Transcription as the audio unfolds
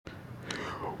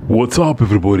What's up,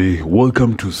 everybody?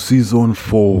 Welcome to season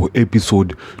 4,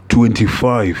 episode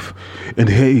 25. And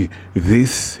hey,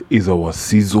 this is our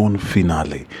season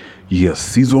finale. Yes,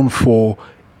 season 4,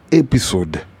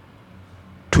 episode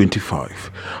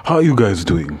 25. How are you guys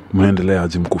doing? Mnaendelea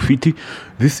aje mko fiti?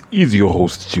 This is your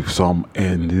host, Chief Sam,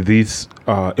 and this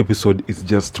episode is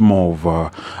just more of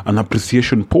an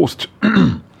appreciation post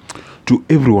to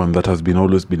everyone that has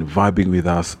always been vibing with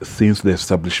us since the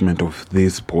establishment of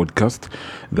this podcast.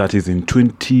 That is in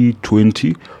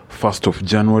 2020, 1st of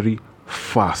January,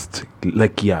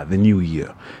 the new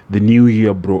year. The new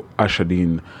year, bro, ushered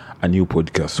in a new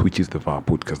podcast, which is the VAR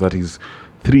podcast. That is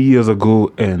 3 years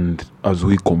ago, and as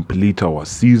we complete our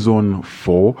season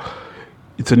 4,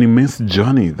 it's an immense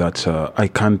journey that I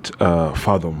can't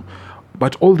fathom.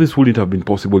 But all this wouldn't have been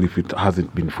possible if it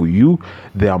hasn't been for you,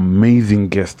 the amazing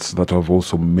guests that have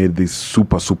also made this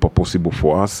super possible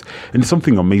for us. And it's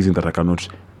something amazing that I cannot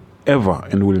ever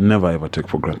and will never ever take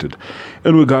for granted.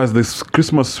 Anyway, guys, this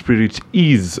Christmas spirit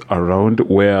is around.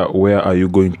 Where are you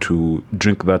going to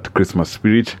drink that Christmas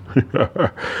spirit?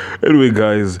 Anyway,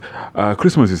 guys,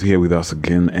 Christmas is here with us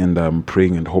again, and I'm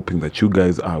praying and hoping that you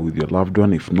guys are with your loved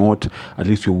one. If not, at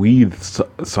least you're with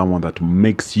someone that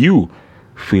makes you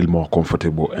feel more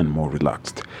comfortable and more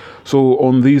relaxed. So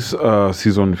on this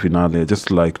season finale, I just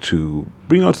like to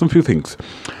bring out some few things.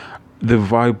 The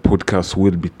Vibe podcast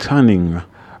will be turning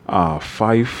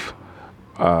 1st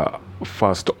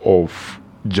of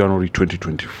January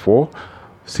 2024,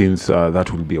 since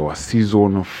that will be our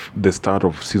season, the start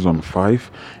of season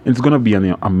 5. And it's going to be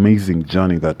an amazing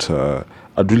journey that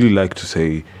I'd really like to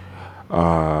say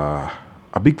a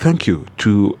big thank you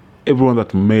to everyone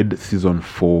that made season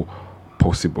 4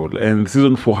 possible. And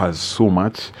season 4 has so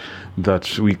much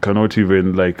that we cannot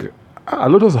even, a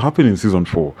lot has happened in season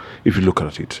 4 if you look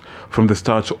at it, from the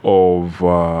start of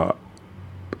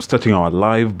starting our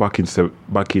live back in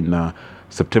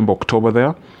September, October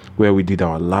there, where we did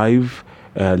our live.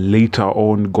 Later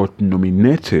on got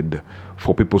nominated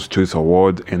for People's Choice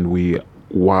Award, and we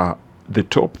were the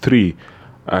top 3,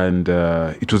 and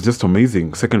it was just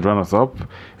amazing. Second runners up.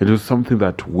 It was something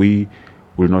that we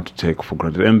will not take for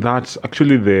granted. And that's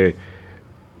actually the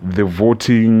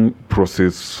voting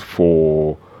process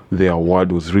for the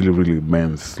award was really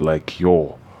immense.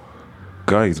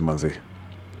 Guys, maze.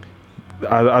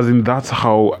 As in, that's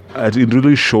how it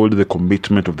really showed the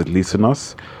commitment of the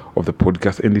listeners of the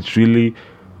podcast, and it really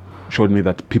showed me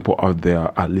that people out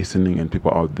there are listening, and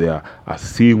people out there are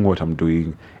seeing what I'm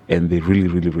doing, and they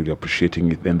really appreciating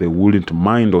it, and they wouldn't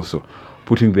mind also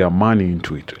putting their money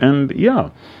into it. And yeah,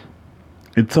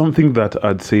 it's something that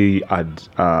I'd say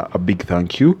a big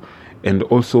thank you. And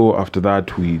also after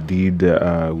that, we did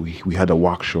we had a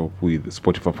workshop with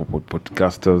Spotify for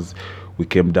podcasters. We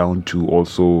came down to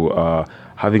also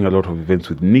having a lot of events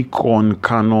with Nikon,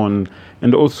 Canon,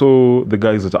 and also the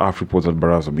guys at Afriport at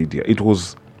Baraza Media. It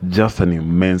was just an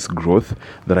immense growth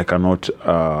that I cannot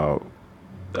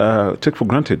take for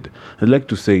granted. I'd like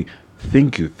to say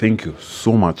thank you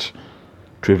so much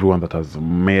to everyone that has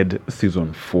made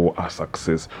season 4 a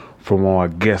success. From our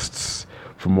guests,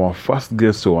 from our first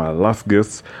guest to our last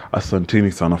guest,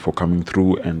 Asanteni Sana for coming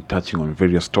through and touching on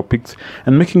various topics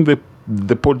and making the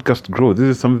podcast grow. This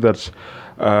is something that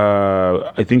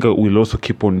I think we'll also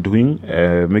keep on doing,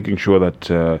 making sure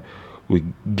that we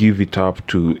give it up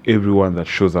to everyone that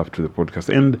shows up to the podcast.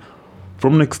 And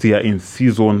from next year in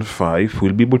season 5,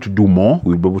 we'll be able to do more.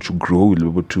 We'll be able to grow. We'll be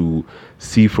able to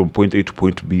see from point A to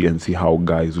point B and see how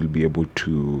guys will be able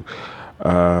to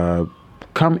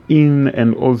come in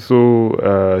and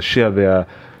also share their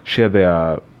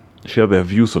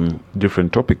views on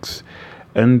different topics.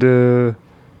 And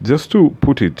just to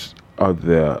put it out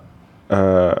there,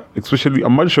 especially a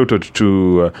mad shout out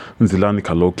to Nzilani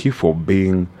Kaloki for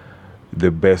being the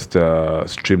best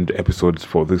streamed episodes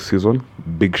for this season.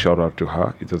 Big shout out to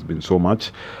her. It has been so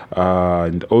much.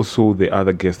 And also the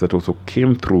other guests that also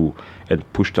came through and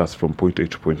pushed us from point A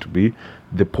to point B.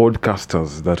 The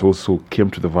podcasters that also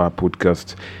came to the VAR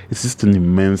podcast. It's just an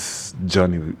immense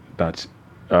journey that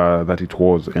it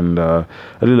was. And I'd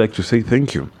really like to say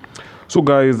thank you. So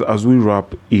guys, as we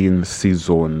wrap in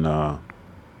season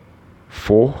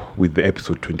 4 with the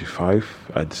episode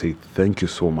 25, I'd say thank you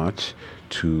so much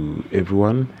to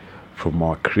everyone, from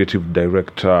our creative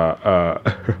director,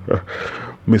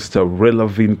 Mr.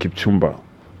 Relavin Kipchumba.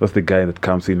 That's the guy that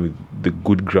comes in with the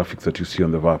good graphics that you see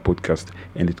on the VAR podcast,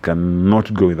 and it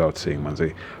cannot go without saying, man.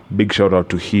 Big shout out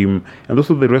to him, and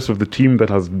also the rest of the team that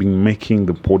has been making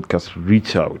the podcast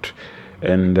reach out.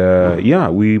 And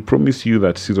we promise you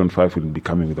that season 5 will be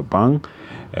coming with a bang.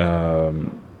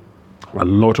 A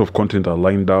lot of content are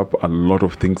lined up. A lot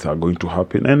of things are going to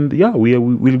happen, and yeah, we'll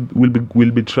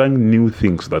be trying new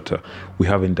things that we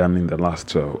haven't done in the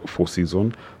last 4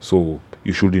 seasons. So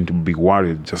you shouldn't be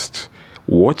worried. Just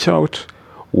watch out,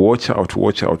 watch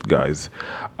out, guys.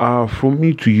 From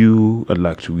me to you, I'd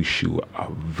like to wish you a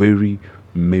very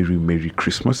merry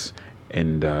Christmas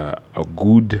and a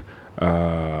good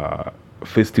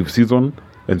festive season,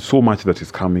 and so much that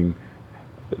is coming.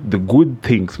 The good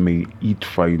things may it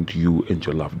find you and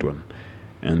your loved one,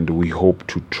 and we hope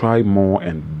to try more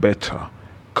and better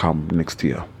come next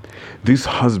year. This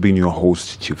has been your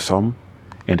host, Chief Sam,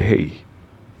 and hey,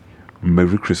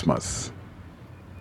 Merry Christmas.